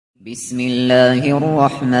بسم الله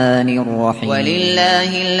الرحمن الرحيم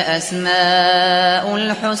ولله الأسماء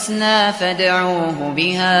الحسنى فادعوه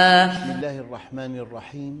بها. بسم الله الرحمن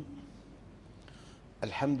الرحيم.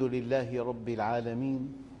 الحمد لله رب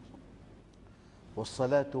العالمين،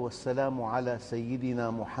 والصلاة والسلام على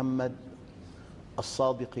سيدنا محمد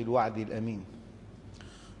الصادق الوعد الأمين.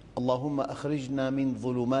 اللهم أخرجنا من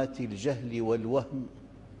ظلمات الجهل والوهم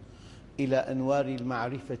إلى أنوار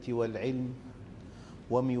المعرفة والعلم،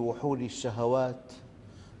 ومن وحول الشهوات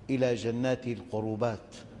إلى جنات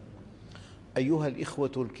القربات. أيها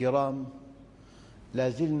الإخوة الكرام، لا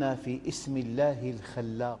زلنا في اسم الله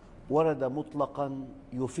الخلاق. ورد مطلقاً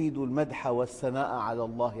يفيد المدح والثناء على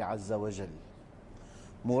الله عز وجل،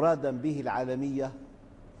 مرادا به العالمية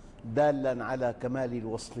دالاً على كمال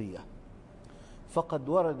الوصفية. فقد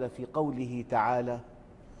ورد في قوله تعالى: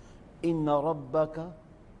 إن ربك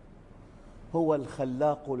هو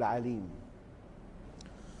الخلاق العليم.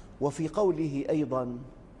 وفي قوله أيضاً: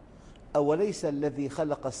 أوليس الذي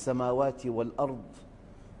خلق السماوات والأرض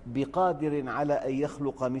بقادر على أن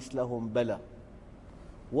يخلق مثلهم؟ بلى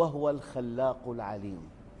وهو الخلاق العليم.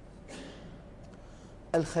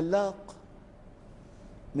 الخلاق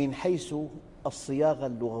من حيث الصياغة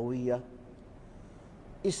اللغوية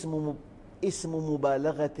اسم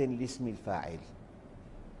مبالغة لاسم الفاعل.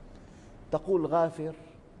 تقول غافر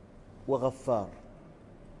وغفار،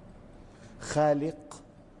 خالق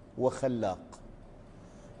وخلاق.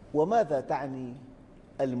 وماذا تعني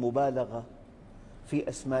المبالغة في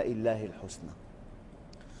أسماء الله الحسنى؟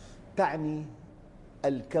 تعني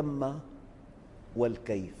الكم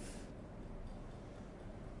والكيف،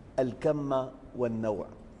 الكم والنوع.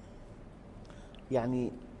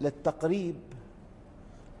 يعني للتقريب،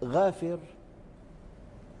 غافر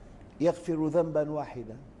يغفر ذنباً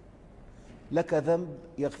واحداً، لك ذنب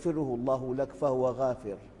يغفره الله لك فهو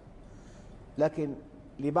غافر. لكن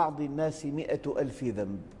لبعض الناس 100,000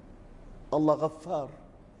 ذنب، الله غفار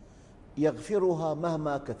يغفرها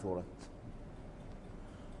مهما كثرت.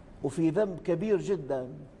 وفي ذنب كبير جداً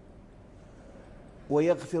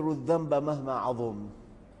ويغفر الذنب مهما عظم.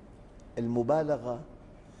 المبالغة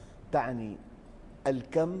تعني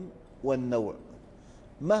الكم والنوع.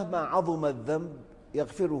 مهما عظم الذنب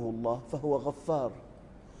يغفره الله فهو غفار،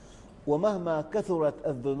 ومهما كثرت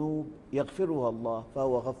الذنوب يغفرها الله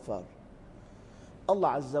فهو غفار. الله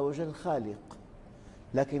عز وجل خالق،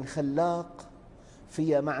 لكن خلاق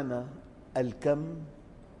فيها معنى الكم،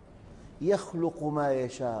 يخلق ما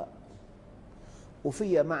يشاء،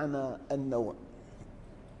 وفيها معنى النوع.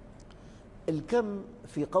 الكم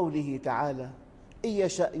في قوله تعالى: إن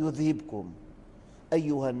يشأ يذهبكم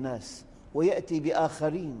أيها الناس ويأتي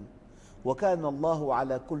بآخرين وكان الله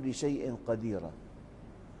على كل شيء قديرا.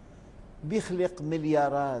 بيخلق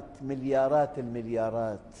مليارات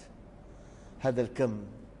المليارات، هذا الكم.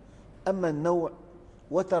 أما النوع: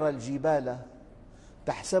 وترى الجبال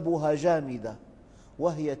تحسبها جامدة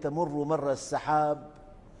وهي تمر مر السحاب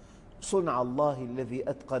صنع الله الذي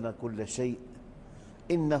أتقن كل شيء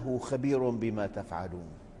إنه خبير بما تفعلون.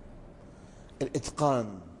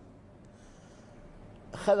 الإتقان.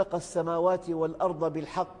 خلق السماوات والأرض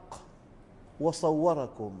بالحق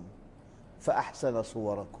وصوركم فأحسن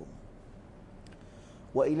صوركم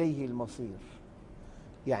وإليه المصير.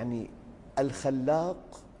 يعني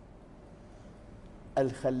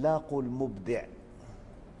الخلاق المبدع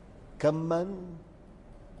كماً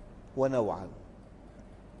ونوعاً.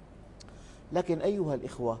 لكن أيها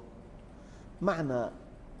الإخوة، معنى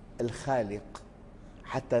الخالق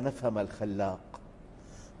حتى نفهم الخلاق،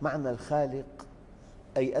 معنى الخالق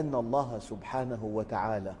أي أن الله سبحانه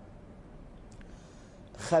وتعالى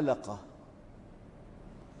خلق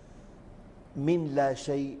من لا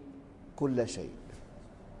شيء كل شيء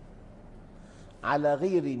على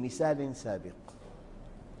غير مثال سابق.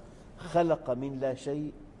 خلق من لا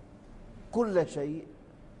شيء كل شيء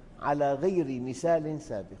على غير مثال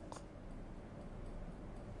سابق.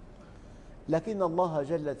 لكن الله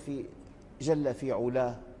جل في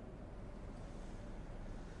علاه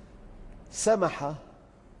سمح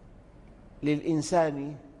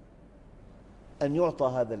للإنسان أن يعطى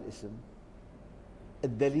هذا الاسم.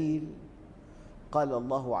 الدليل: قال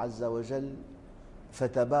الله عز وجل: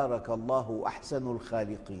 فتبارك الله أحسن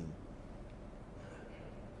الخالقين.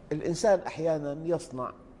 الإنسان أحياناً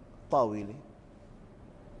يصنع طاولة،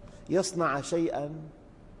 يصنع شيئاً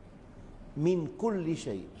من كل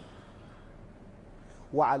شيء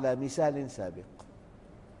وعلى مثال سابق.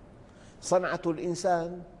 صنعة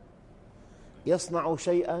الإنسان يصنع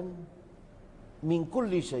شيئاً من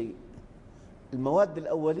كل شيء. المواد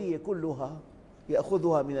الأولية كلها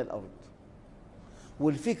يأخذها من الأرض،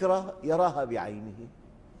 والفكرة يراها بعينه.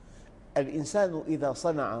 الإنسان إذا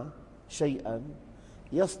صنع شيئا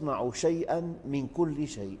يصنع شيئا من كل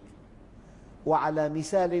شيء. وعلى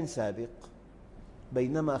مثال سابق،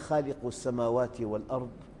 بينما خالق السماوات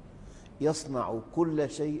والأرض يصنع كل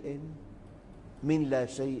شيء من لا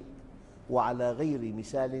شيء وعلى غير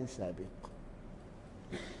مثال سابق.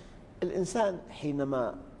 الإنسان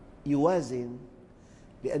حينما يوازن،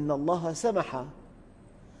 لأن الله سمح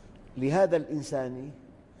لهذا الإنسان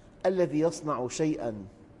الذي يصنع شيئا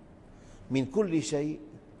من كل شيء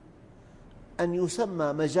أن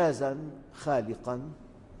يسمى مجازا خالقا،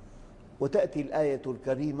 وتأتي الآية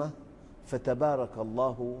الكريمة فتبارك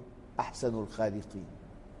الله أحسن الخالقين.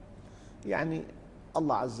 يعني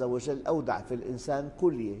الله عز وجل أودع في الإنسان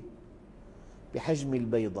كلية بحجم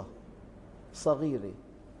البيضة صغيرة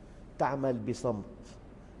تعمل بصمت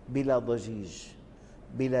بلا ضجيج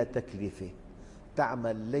بلا تكلفة،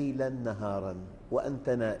 تعمل ليلا نهارا وأنت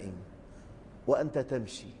نائم وأنت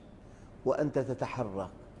تمشي وأنت تتحرك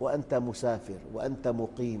وأنت مسافر وأنت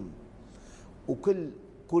مقيم، وكل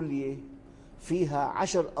كلية فيها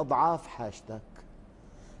 10 أضعاف حاجتك،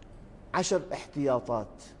 10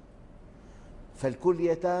 احتياطات،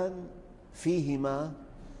 فالكليتان فيهما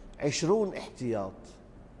 20 احتياط.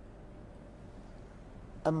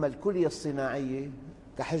 أما الكلية الصناعية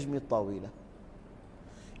كحجم الطاولة،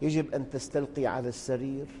 يجب أن تستلقي على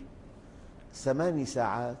السرير 8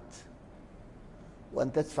 ساعات،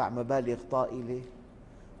 وأن تدفع مبالغ طائلة،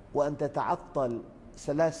 وأن تتعطل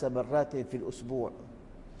 3 مرات في الأسبوع،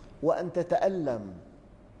 وأن تتألم.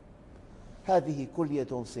 هذه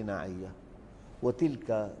كلية صناعية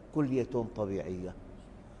وتلك كلية طبيعية.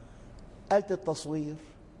 آلة التصوير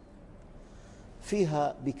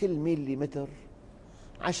فيها بكل مليمتر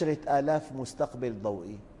 10,000 مستقبل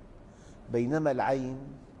ضوئي، بينما العين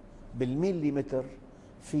بالمليمتر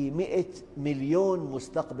في 100 مليون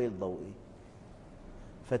مستقبل ضوئي.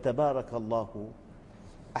 فتبارك الله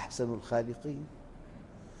أحسن الخالقين.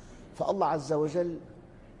 فالله عز وجل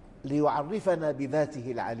ليعرفنا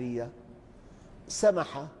بذاته العلية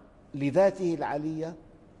سمح لذاته العلية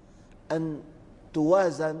أن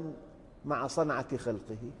توازن مع صنعة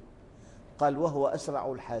خلقه. قال وهو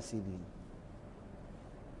أسرع الحاسبين.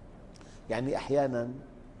 يعني أحياناً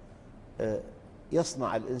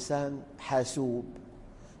يصنع الإنسان حاسوب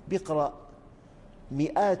يقرأ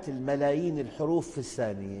مئات الملايين الحروف في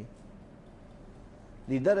الثانية،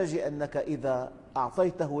 لدرجة أنك إذا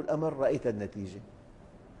أعطيته الأمر رأيت النتيجة.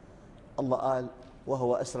 الله قال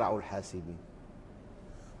وهو أسرع الحاسبين،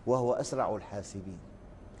 وهو أسرع الحاسبين،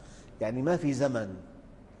 يعني ما في زمن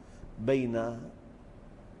بين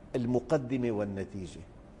المقدمة والنتيجة.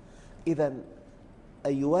 إذن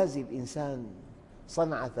أن يوازي الإنسان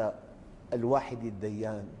صنعة الواحد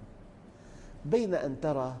الديان بين أن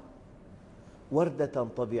ترى وردة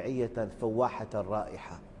طبيعية فواحة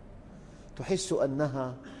الرائحة تحس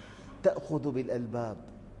أنها تأخذ بالألباب،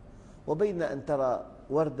 وبين أن ترى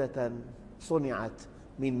وردة صنعت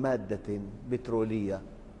من مادة بترولية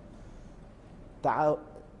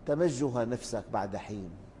تمجها نفسك بعد حين،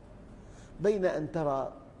 بين أن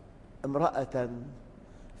ترى امرأة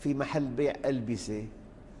في محل بيع ألبسة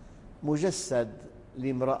مجسد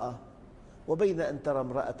لامرأة، وبين أن ترى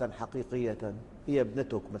امرأة حقيقية هي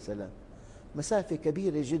ابنتك مثلا. مسافة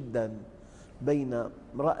كبيرة جدا بين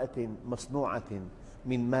امرأة مصنوعة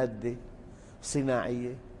من مادة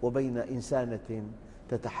صناعية وبين إنسانة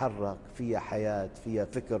تتحرك، فيها حياة، فيها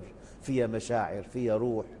فكر، فيها مشاعر، فيها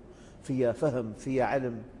روح، فيها فهم، فيها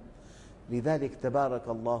علم. لذلك تبارك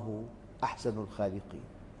الله أحسن الخالقين.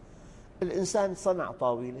 الإنسان صنع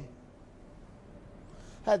طاولة،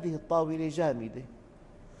 هذه الطاولة جامدة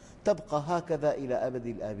تبقى هكذا إلى أبد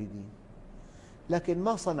الآبدين، لكن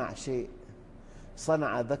ما صنع شيء،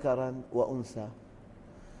 صنع ذكراً وأنثى،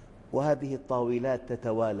 وهذه الطاولات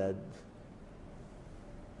تتوالد.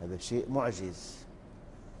 هذا شيء معجز.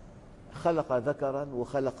 خلق ذكراً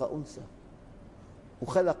وخلق أنثى،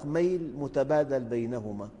 وخلق ميل متبادل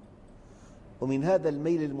بينهما، ومن هذا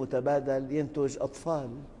الميل المتبادل ينتج أطفال.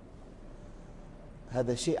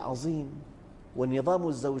 هذا شيء عظيم. والنظام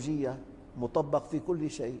الزوجية مطبق في كل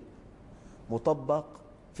شيء، مطبق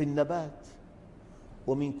في النبات.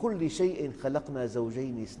 ومن كل شيء خلقنا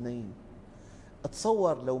زوجين اثنين.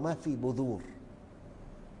 أتصور لو ما في بذور،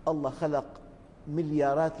 الله خلق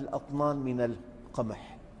مليارات الأطنان من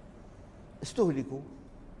القمح استهلكوا.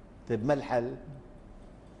 طيب ما الحل؟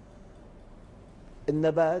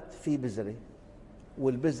 النبات فيه بذرة،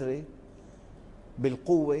 والبذرة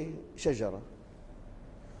بالقوة شجرة.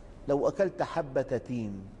 لو أكلت حبة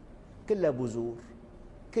تين كلها بذور،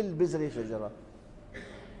 كل بذرة شجرة.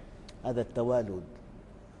 هذا التوالد.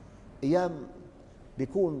 أيام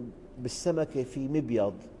بيكون بالسمكة في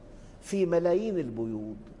مبيض في ملايين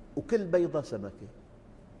البيوض وكل بيضة سمكة.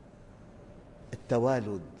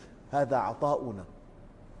 التوالد هذا عطاؤنا،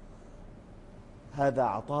 هذا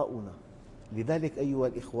عطاؤنا. لذلك أيها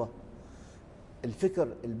الإخوة، الفكر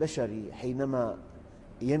البشري حينما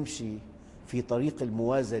يمشي في طريق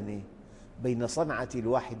الموازنة بين صنعة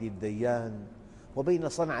الواحد الديان وبين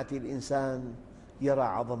صنعة الإنسان يرى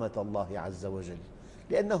عظمة الله عز وجل،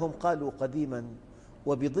 لأنهم قالوا قديما: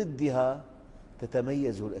 وبضدها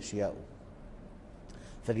تتميز الأشياء.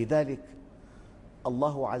 فلذلك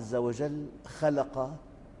الله عز وجل خلق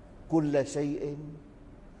كل شيء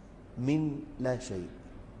من لا شيء،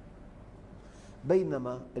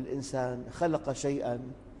 بينما الإنسان خلق شيئا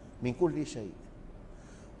من كل شيء.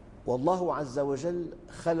 والله عز وجل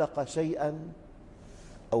خلق شيئا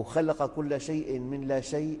أو خلق كل شيء من لا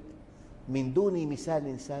شيء من دون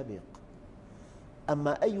مثال سابق.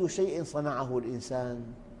 أما أي شيء صنعه الإنسان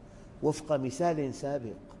وفق مثال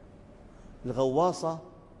سابق. الغواصة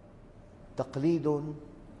تقليد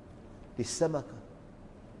للسمكة،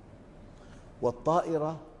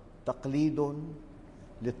 والطائرة تقليد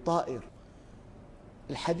للطائر.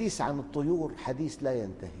 الحديث عن الطيور حديث لا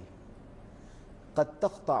ينتهي. قد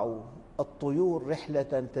تقطع الطيور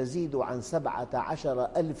رحلة تزيد عن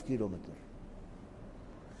 17,000 كيلومتر.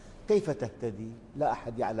 كيف تهتدي؟ لا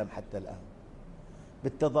أحد يعلم حتى الآن.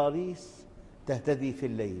 بالتضاريس تهتدي في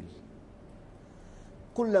الليل.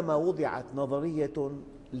 كلما وضعت نظرية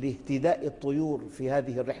لاهتداء الطيور في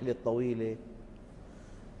هذه الرحلة الطويلة،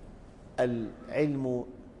 العلم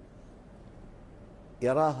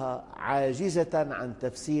يراها عاجزة عن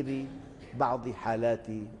تفسير بعض حالات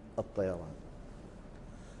الطيران.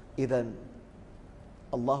 إذن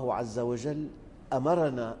الله عز وجل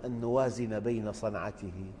أمرنا أن نوازن بين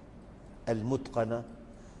صنعته المتقنة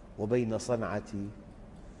وبين صنعة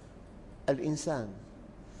الإنسان.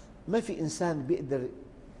 ما في إنسان بيقدر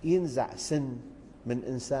ينزع سن من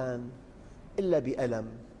إنسان إلا بألم.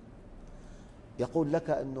 يقول لك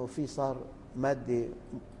أنه في صار مادة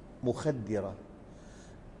مخدرة،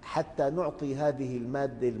 حتى نعطي هذه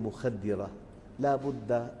المادة المخدرة لا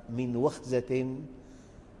بد من وخزة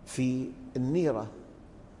في النيرة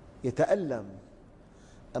يتألم.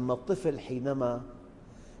 أما الطفل حينما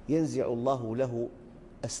ينزع الله له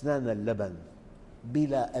أسنان اللبن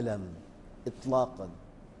بلا ألم إطلاقاً،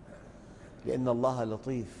 لأن الله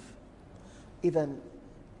لطيف. إذن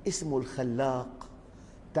اسم الخلاق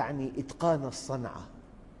تعني إتقان الصنعة،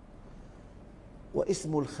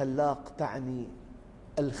 واسم الخلاق تعني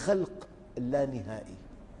الخلق اللانهائي.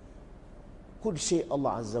 كل شيء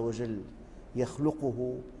الله عز وجل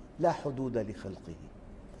يخلقه لا حدود لخلقه.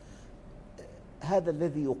 هذا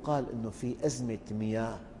الذي يقال أنه في أزمة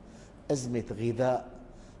مياه، أزمة غذاء،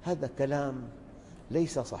 هذا كلام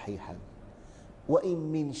ليس صحيحاً. وإن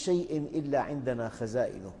من شيء إلا عندنا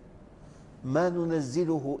خزائنه ما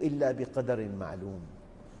ننزله إلا بقدر معلوم.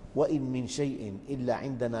 وإن من شيء إلا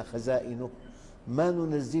عندنا خزائنه ما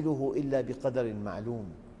ننزله إلا بقدر معلوم.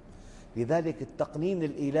 لذلك التقنين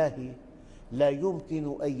الإلهي لا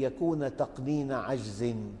يمكن أن يكون تقنين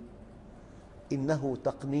عجز، إنه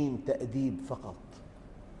تقنين تأديب فقط.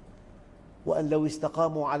 وأن لو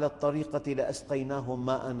استقاموا على الطريقة لأسقيناهم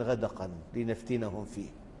ماء غدقا لنفتنهم فيه،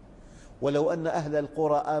 ولو أن أهل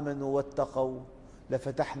القرى آمنوا واتقوا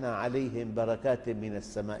لفتحنا عليهم بركات من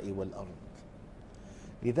السماء والأرض.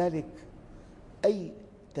 لذلك أي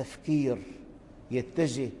تفكير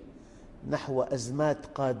يتجه نحو أزمات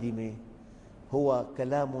قادمة هو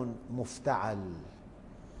كلام مفتعل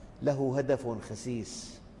له هدف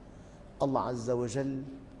خسيس. الله عز وجل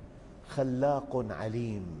خلاق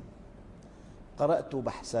عليم. قرأت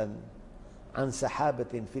بحثاً عن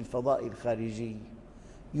سحابة في الفضاء الخارجي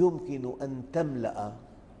يمكن أن تملأ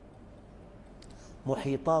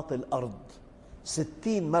محيطات الأرض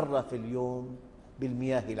 60 مرة في اليوم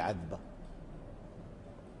بالمياه العذبة.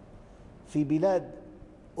 في بلاد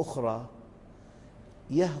أخرى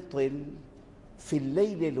يهطل في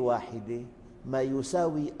الليلة الواحدة ما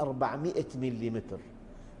يساوي 400 ملم،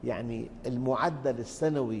 يعني المعدل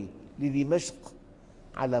السنوي لدمشق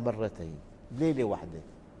على مرتين بليلة واحدة.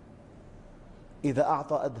 إذا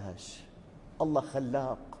أعطى أدهش. الله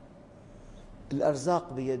خلاق،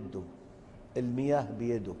 الأرزاق بيده، المياه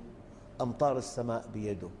بيده، أمطار السماء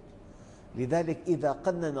بيده. لذلك إذا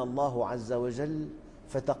قنن الله عز وجل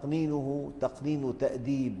فتقنينه تقنين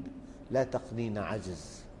تأديب لا تقنين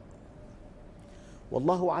عجز.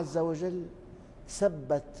 والله عز وجل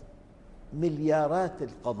ثبت مليارات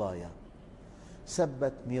القضايا،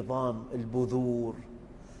 ثبت نظام البذور،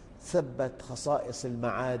 ثبت خصائص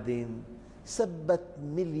المعادن، ثبت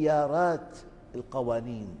مليارات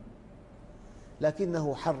القوانين،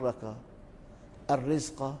 لكنه حرك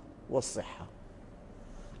الرزق والصحة،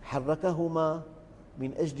 حركهما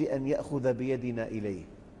من أجل أن يأخذ بيدنا إليه.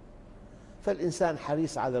 فالإنسان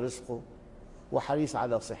حريص على رزقه وحريص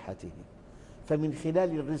على صحته، فمن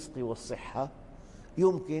خلال الرزق والصحة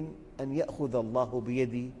يمكن أن يأخذ الله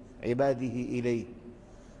بيد عباده إليه،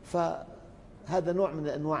 فهذا نوع من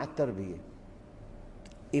أنواع التربية.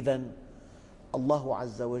 إذن الله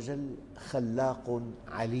عز وجل خلاق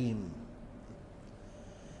عليم.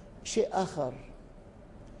 شيء آخر،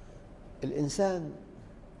 الإنسان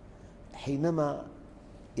حينما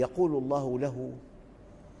يقول الله له: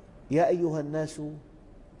 يا أيها الناس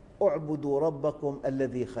اعبدوا ربكم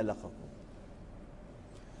الذي خلقكم،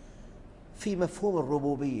 في مفهوم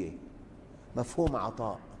الربوبية، مفهوم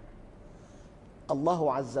عطاء.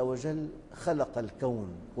 الله عز وجل خلق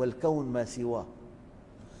الكون والكون ما سواه،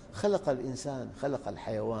 خلق الإنسان، خلق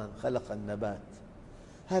الحيوان، خلق النبات،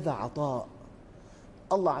 هذا عطاء.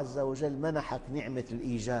 الله عز وجل منحك نعمة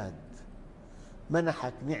الإيجاد،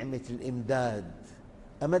 منحك نعمة الإمداد،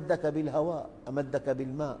 أمدك بالهواء، أمدك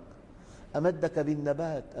بالماء، أمدك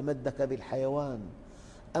بالنبات، أمدك بالحيوان،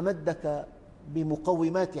 أمدك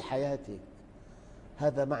بمقومات حياتك.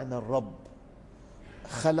 هذا معنى الرب،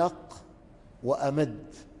 خلق وأمد.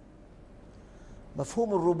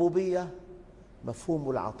 مفهوم الربوبية مفهوم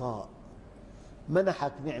العطاء،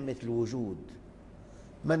 منحك نعمة الوجود،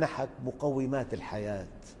 منحك مقومات الحياة،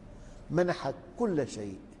 منحك كل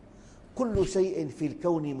شيء، كل شيء في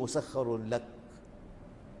الكون مسخر لك.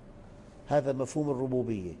 هذا مفهوم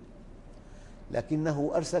الربوبية.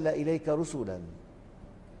 لكنه أرسل إليك رسلا،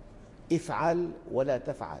 افعل ولا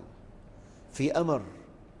تفعل، في أمر،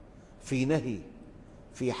 في نهي،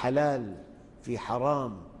 في حلال، في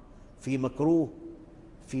حرام، في مكروه،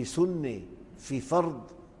 في سنة، في فرض،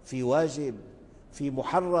 في واجب، في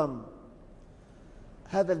محرم.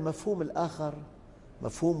 هذا المفهوم الآخر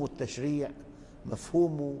مفهوم التشريع،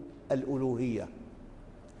 مفهوم الألوهية.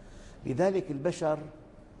 لذلك البشر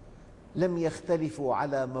لم يختلفوا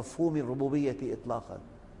على مفهوم الربوبية إطلاقاً،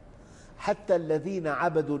 حتى الذين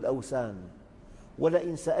عبدوا الأوثان،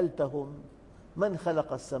 ولئن سألتهم من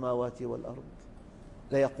خلق السماوات والأرض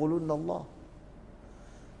ليقولون الله.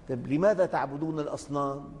 طيب لماذا تعبدون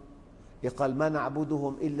الأصنام؟ قال: ما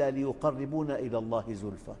نعبدهم إلا ليقربونا إلى الله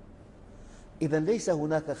زلفى. إذن ليس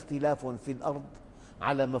هناك اختلاف في الأرض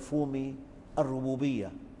على مفهوم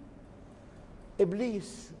الربوبية.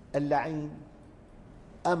 إبليس اللعين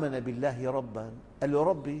آمن بالله رباً، قال له: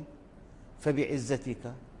 ربي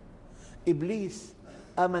فبعزتك. إبليس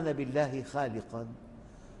آمن بالله خالقاً،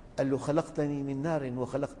 قال له: خلقتني من نار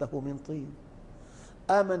وخلقته من طين.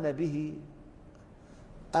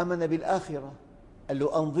 آمن بالآخرة، قال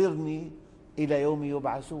له: أنظرني إلى يوم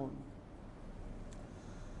يبعثون.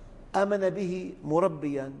 آمن به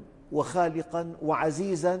مربياً وخالقاً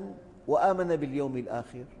وعزيزاً، وآمن باليوم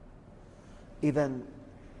الآخر. إذن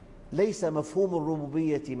ليس مفهوم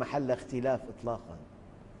الربوبية محل اختلاف إطلاقاً،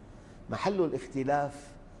 محل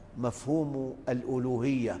الاختلاف مفهوم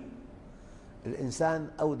الألوهية. الإنسان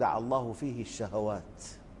أودع الله فيه الشهوات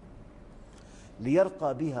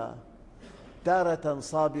ليرقى بها تارة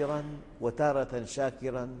صابراً وتارة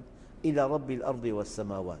شاكراً إلى رب الأرض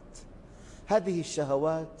والسماوات. هذه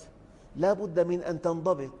الشهوات لا بد من أن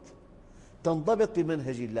تنضبط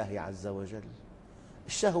بمنهج الله عز وجل.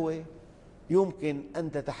 الشهوة يمكن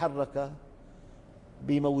أن تتحرك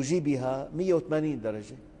بموجبها 180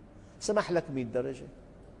 درجة، سمح لك 100 درجة.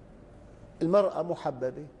 المرأة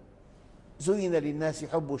محببة، زين للناس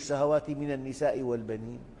حب الشهوات من النساء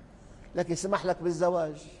والبنين، لكن سمح لك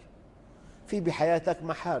بالزواج. في بحياتك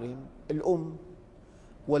محارم، الأم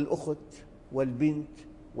والأخت والبنت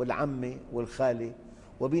والعمة والخالة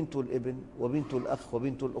وبنت الابن وبنت الأخ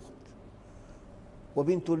وبنت الأخت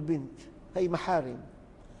وبنت البنت، هي محارم،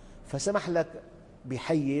 فسمح لك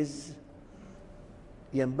بحيز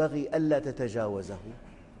ينبغي ألا تتجاوزه.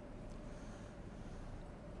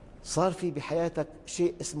 صار في بحياتك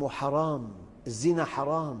شيء اسمه حرام، الزنا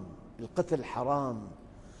حرام، القتل حرام،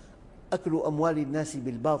 أكل أموال الناس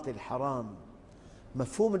بالباطل حرام.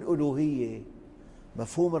 مفهوم الألوهية،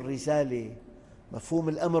 مفهوم الرسالة، مفهوم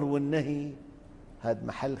الأمر والنهي، هذا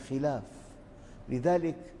محل خلاف.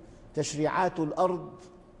 لذلك تشريعات الأرض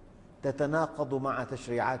تتناقض مع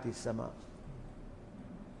تشريعات السماء.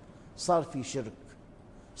 صار في شرك،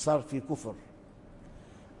 صار في كفر.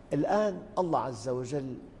 الآن الله عز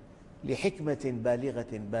وجل لحكمة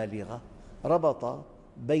بالغة ربط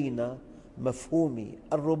بين مفهوم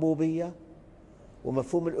الربوبية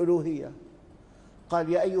ومفهوم الألوهية. قال: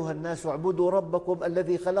 يا أيها الناس اعبدوا ربكم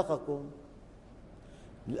الذي خلقكم.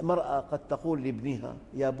 المرأة قد تقول لابنها: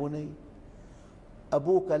 يا بني،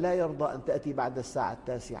 أبوك لا يرضى أن تأتي بعد الساعة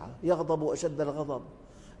 9، يغضب أشد الغضب،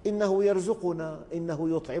 إنه يرزقنا،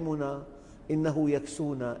 إنه يطعمنا، إنه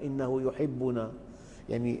يكسونا، إنه يحبنا.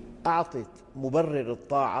 يعني أعطت مبرر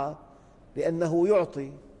الطاعة لأنه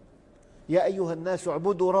يعطي. يا أيها الناس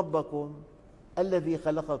اعبدوا ربكم الذي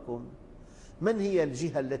خلقكم. من هي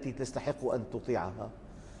الجهة التي تستحق أن تطيعها؟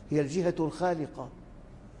 هي الجهة الخالقة.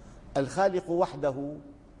 الخالق وحده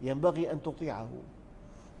ينبغي أن تطيعه،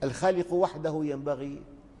 الخالق وحده ينبغي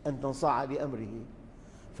أن تنصاع لأمره.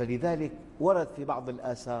 فلذلك ورد في بعض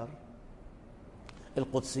الآثار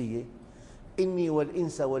القدسية: إني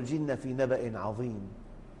والإنس والجن في نبأ عظيم،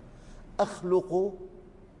 أخلق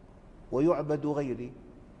ويعبد غيري.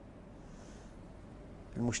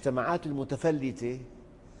 المجتمعات المتفلتة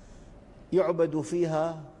يعبد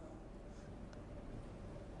فيها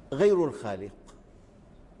غير الخالق،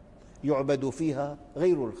 يعبد فيها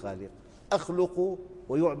غير الخالق. أخلق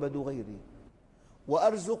ويعبد غيري،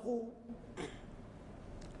 وأرزق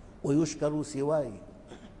ويشكر سواي.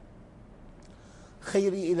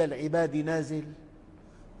 خيري إلى العباد نازل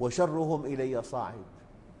وشرهم إلي صاعد.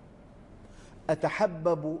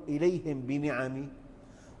 أتحبب إليهم بنعمي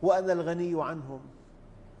وأنا الغني عنهم،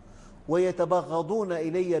 ويتبغضون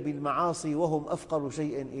إلي بالمعاصي وهم أفقر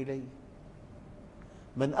شيء إلي.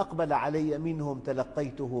 من أقبل علي منهم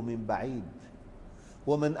تلقيته من بعيد،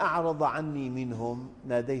 ومن أعرض عني منهم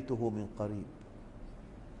ناديته من قريب.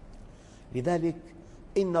 لذلك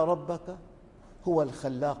إن ربك هو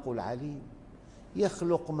الخلاق العليم،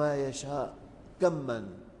 يخلق ما يشاء كماً،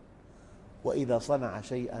 وإذا صنع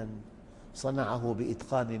شيئاً صنعه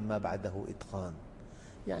بإتقان ما بعده إتقان.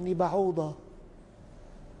 يعني بعوضة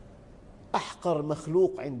أحقر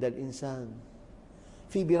مخلوق عند الإنسان،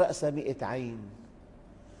 في برأسه 100 عين،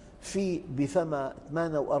 في بفمه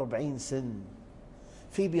 48 سن،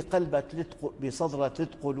 في بقلبه بصدره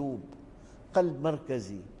 3 قلوب، قلب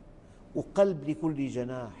مركزي وقلب لكل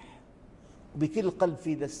جناح، وبكل قلب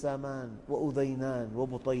في دسامان وأذينان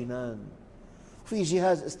وبطينان، في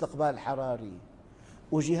جهاز استقبال حراري،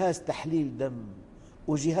 وجهاز تحليل دم،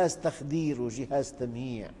 وجهاز تخدير، وجهاز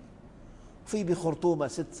تمييع، وفي بخرطومة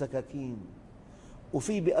 6 سكاكين،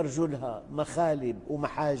 وفي بأرجلها مخالب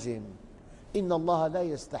ومحاجم. إن الله لا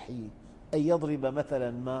يستحي أن يضرب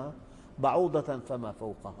مثلا ما بعوضة فما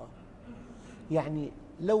فوقها. يعني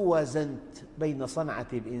لو وازنت بين صنعة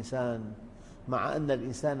الإنسان، مع أن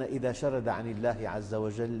الإنسان إذا شرد عن الله عز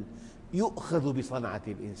وجل يؤخذ بصنعة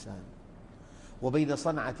الإنسان، وبين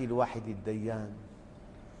صنعة الواحد الديان،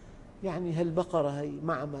 يعني هالبقرة هي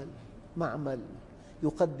معمل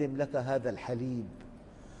يقدم لك هذا الحليب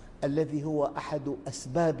الذي هو أحد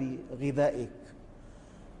أسباب غذائك.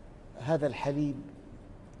 هذا الحليب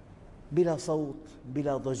بلا صوت،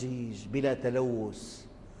 بلا ضجيج، بلا تلوث.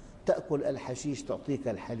 تأكل الحشيش تعطيك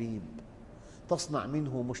الحليب، تصنع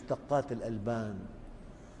منه مشتقات الألبان.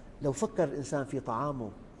 لو فكر الإنسان في طعامه،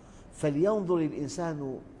 فلينظر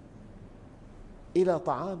الإنسان إلى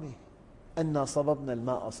طعامه. أنا صببنا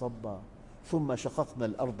الماء صبا ثم شققنا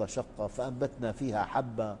الأرض شقا فأنبتنا فيها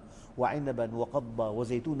حبا وعنبا وقضبا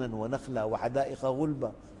وزيتونا ونخلا وحدائق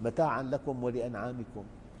غلبا متاعا لكم ولأنعامكم.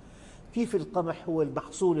 كيف القمح هو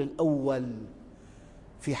المحصول الأول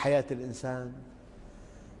في حياة الإنسان؟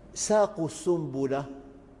 ساق السنبلة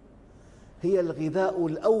هي الغذاء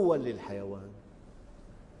الأول للحيوان.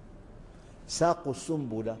 ساق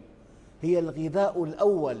السنبلة هي الغذاء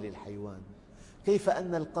الأول للحيوان. كيف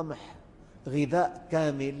أن القمح غذاء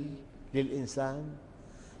كامل للإنسان،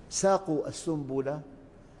 ساق السنبلة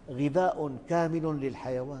غذاء كامل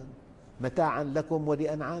للحيوان، متاعا لكم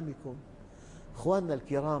ولأنعامكم. أخواننا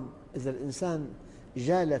الكرام، إذا الإنسان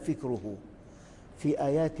جال فكره في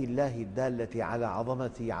آيات الله الدالة على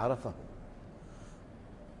عظمته عرفه،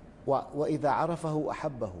 وإذا عرفه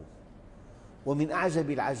أحبه. ومن أعجب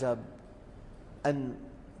العجب أن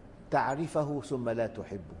تعرفه ثم لا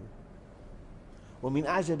تحبه، ومن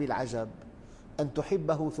أعجب العجب أن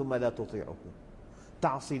تحبه ثم لا تطيعه.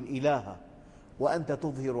 تعصي الإله وأنت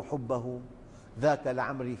تظهر حبه، ذاك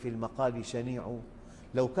لعمري في المقال شنيع.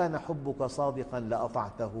 لو كان حبك صادقا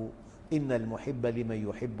لأطعته، إن المحب لمن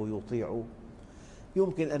يحب يطيع.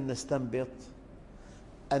 يمكن أن نستنبط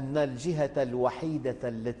أن الجهة الوحيدة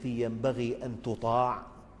التي ينبغي أن تطاع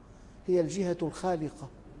هي الجهة الخالقة.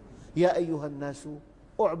 يا أيها الناس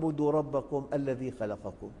اعبدوا ربكم الذي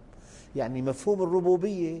خلقكم. يعني مفهوم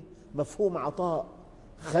الربوبية مفهوم عطاء،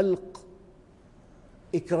 خلق،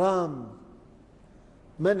 إكرام،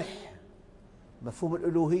 منح. مفهوم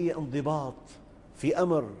الألوهية انضباط في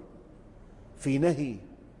أمر، في نهي،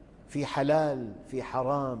 في حلال، في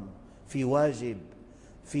حرام، في واجب،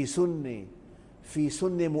 في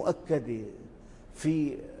سنة مؤكدة،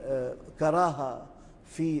 في كراهة،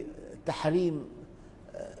 في تحريم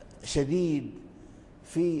شديد،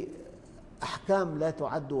 في أحكام لا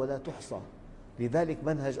تعد ولا تحصى. لذلك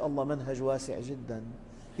منهج الله منهج واسع جدا،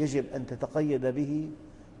 يجب أن تتقيد به،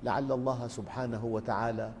 لعل الله سبحانه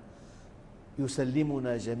وتعالى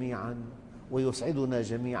يسلمنا جميعا ويسعدنا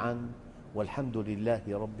جميعا، والحمد لله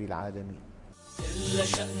رب العالمين. جل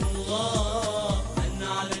شأن الله أن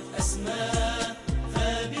علت أسماء،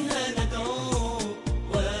 فبها ندعو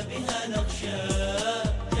وبها نخشى.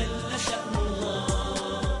 جل شأن الله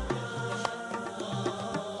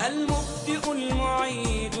المبدئ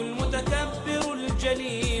المعيد المتكبر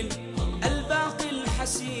الجليل، الباقي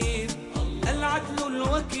الحسيب العدل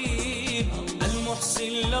الوكيل،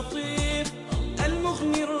 المحصي اللطيف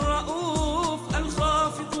المغني الرؤوف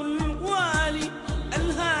الخافض